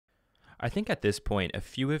I think at this point, a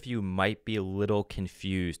few of you might be a little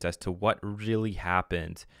confused as to what really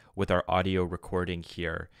happened with our audio recording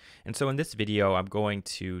here. And so in this video, I'm going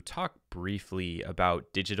to talk briefly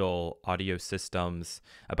about digital audio systems,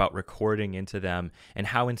 about recording into them, and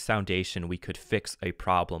how in Soundation we could fix a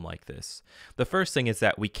problem like this. The first thing is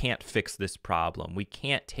that we can't fix this problem. We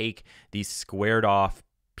can't take these squared off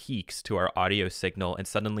peaks to our audio signal and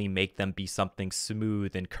suddenly make them be something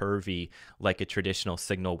smooth and curvy like a traditional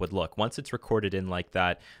signal would look. Once it's recorded in like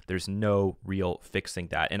that, there's no real fixing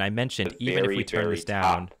that. And I mentioned even if we turn this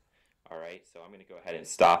down, all right, so I'm going to go ahead and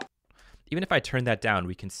stop. Even if I turn that down,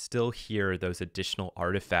 we can still hear those additional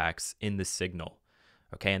artifacts in the signal.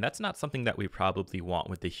 Okay, and that's not something that we probably want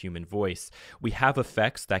with the human voice. We have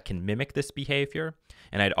effects that can mimic this behavior,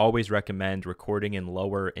 and I'd always recommend recording in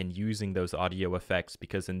lower and using those audio effects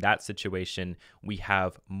because in that situation, we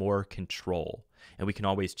have more control, and we can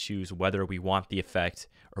always choose whether we want the effect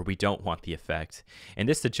or we don't want the effect. In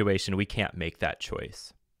this situation, we can't make that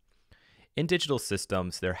choice. In digital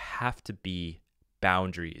systems, there have to be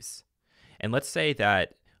boundaries. And let's say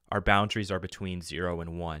that our boundaries are between 0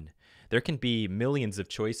 and 1. There can be millions of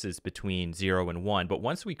choices between 0 and 1, but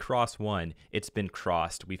once we cross 1, it's been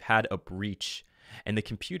crossed. We've had a breach, and the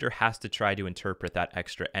computer has to try to interpret that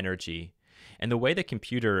extra energy. And the way the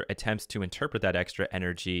computer attempts to interpret that extra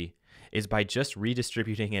energy is by just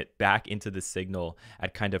redistributing it back into the signal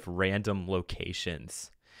at kind of random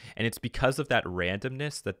locations. And it's because of that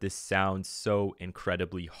randomness that this sounds so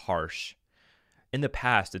incredibly harsh. In the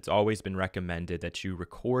past, it's always been recommended that you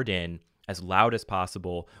record in as loud as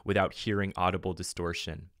possible without hearing audible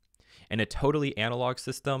distortion. In a totally analog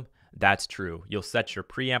system, that's true. You'll set your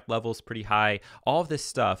preamp levels pretty high, all of this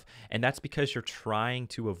stuff, and that's because you're trying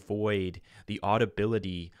to avoid the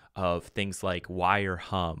audibility of things like wire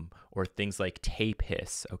hum or things like tape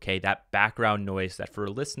hiss, okay? That background noise that for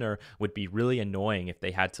a listener would be really annoying if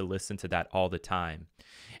they had to listen to that all the time.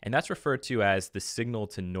 And that's referred to as the signal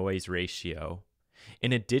to noise ratio.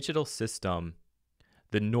 In a digital system,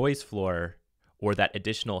 the noise floor or that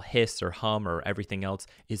additional hiss or hum or everything else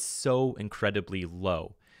is so incredibly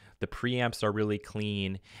low. The preamps are really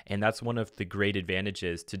clean, and that's one of the great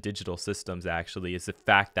advantages to digital systems actually is the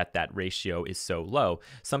fact that that ratio is so low.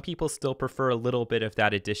 Some people still prefer a little bit of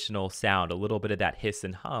that additional sound, a little bit of that hiss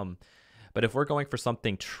and hum, but if we're going for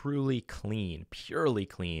something truly clean, purely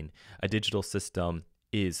clean, a digital system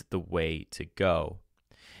is the way to go.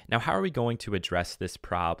 Now, how are we going to address this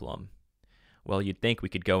problem? Well, you'd think we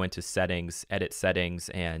could go into settings, edit settings,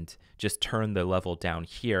 and just turn the level down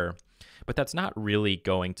here, but that's not really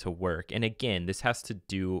going to work. And again, this has to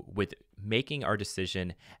do with making our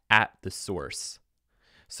decision at the source.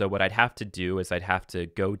 So what I'd have to do is I'd have to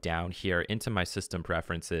go down here into my system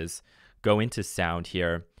preferences, go into sound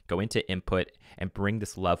here, go into input, and bring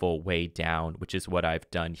this level way down, which is what I've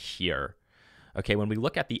done here. Okay, when we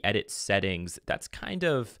look at the edit settings, that's kind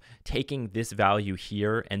of taking this value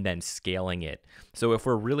here and then scaling it. So if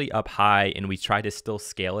we're really up high and we try to still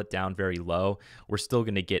scale it down very low, we're still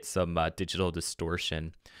going to get some digital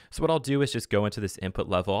distortion. So what I'll do is just go into this input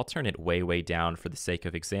level. I'll turn it way, way down for the sake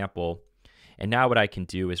of example. And now what I can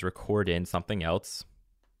do is record in something else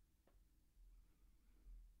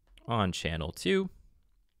on channel 2.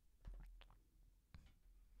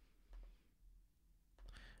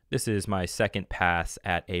 This is my second pass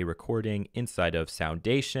at a recording inside of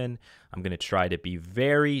Soundation. I'm going to try to be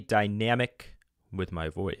very dynamic with my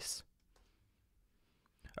voice.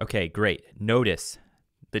 Okay, great. Notice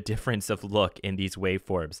the difference of look in these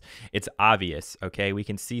waveforms. It's obvious, okay? We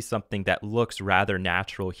can see something that looks rather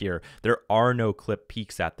natural here. There are no clip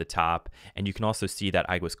peaks at the top, and you can also see that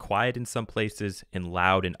I was quiet in some places and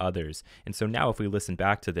loud in others. And so now if we listen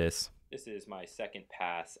back to this, this is my second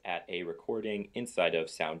pass at a recording inside of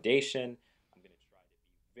Soundation. I'm going to try to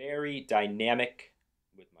be very dynamic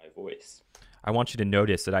with my voice. I want you to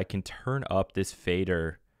notice that I can turn up this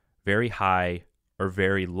fader very high or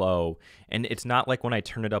very low. And it's not like when I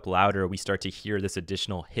turn it up louder, we start to hear this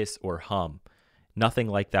additional hiss or hum. Nothing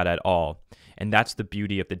like that at all. And that's the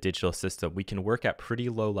beauty of the digital system. We can work at pretty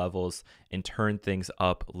low levels and turn things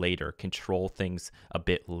up later, control things a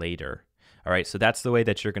bit later. All right, so that's the way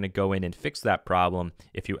that you're going to go in and fix that problem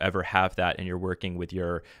if you ever have that and you're working with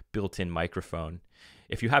your built-in microphone.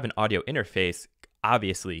 If you have an audio interface,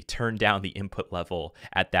 obviously turn down the input level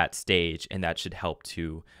at that stage, and that should help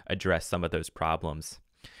to address some of those problems.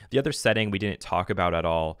 The other setting we didn't talk about at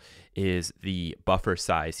all is the buffer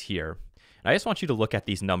size here. And I just want you to look at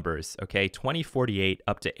these numbers, okay? 2048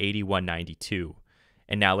 up to 8192.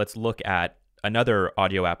 And now let's look at another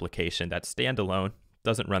audio application that's standalone,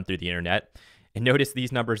 doesn't run through the internet, And notice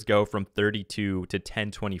these numbers go from 32 to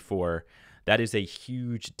 1024. That is a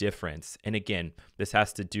huge difference. And again, this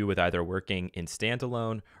has to do with either working in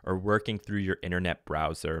standalone or working through your internet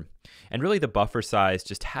browser. And really the buffer size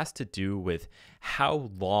just has to do with how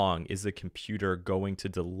long is the computer going to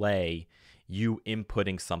delay you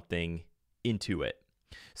inputting something into it.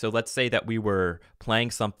 So let's say that we were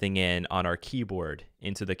playing something in on our keyboard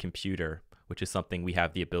into the computer, which is something we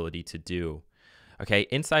have the ability to do. Okay,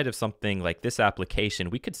 inside of something like this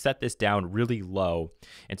application, we could set this down really low.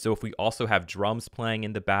 And so if we also have drums playing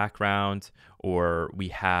in the background, or we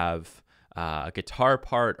have a guitar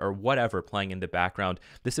part or whatever playing in the background,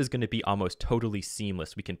 this is going to be almost totally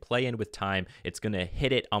seamless. We can play in with time. It's going to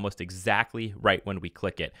hit it almost exactly right when we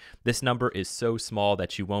click it. This number is so small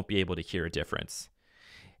that you won't be able to hear a difference.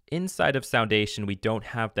 Inside of Soundation, we don't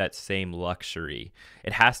have that same luxury.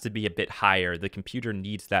 It has to be a bit higher. The computer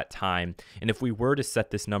needs that time. And if we were to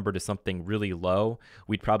set this number to something really low,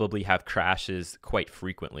 we'd probably have crashes quite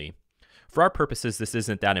frequently. For our purposes, this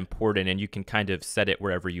isn't that important, and you can kind of set it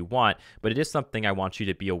wherever you want, but it is something I want you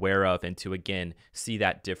to be aware of and to, again, see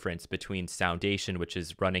that difference between Soundation, which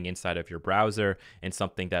is running inside of your browser, and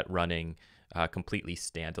something that running completely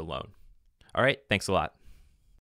standalone. All right, thanks a lot.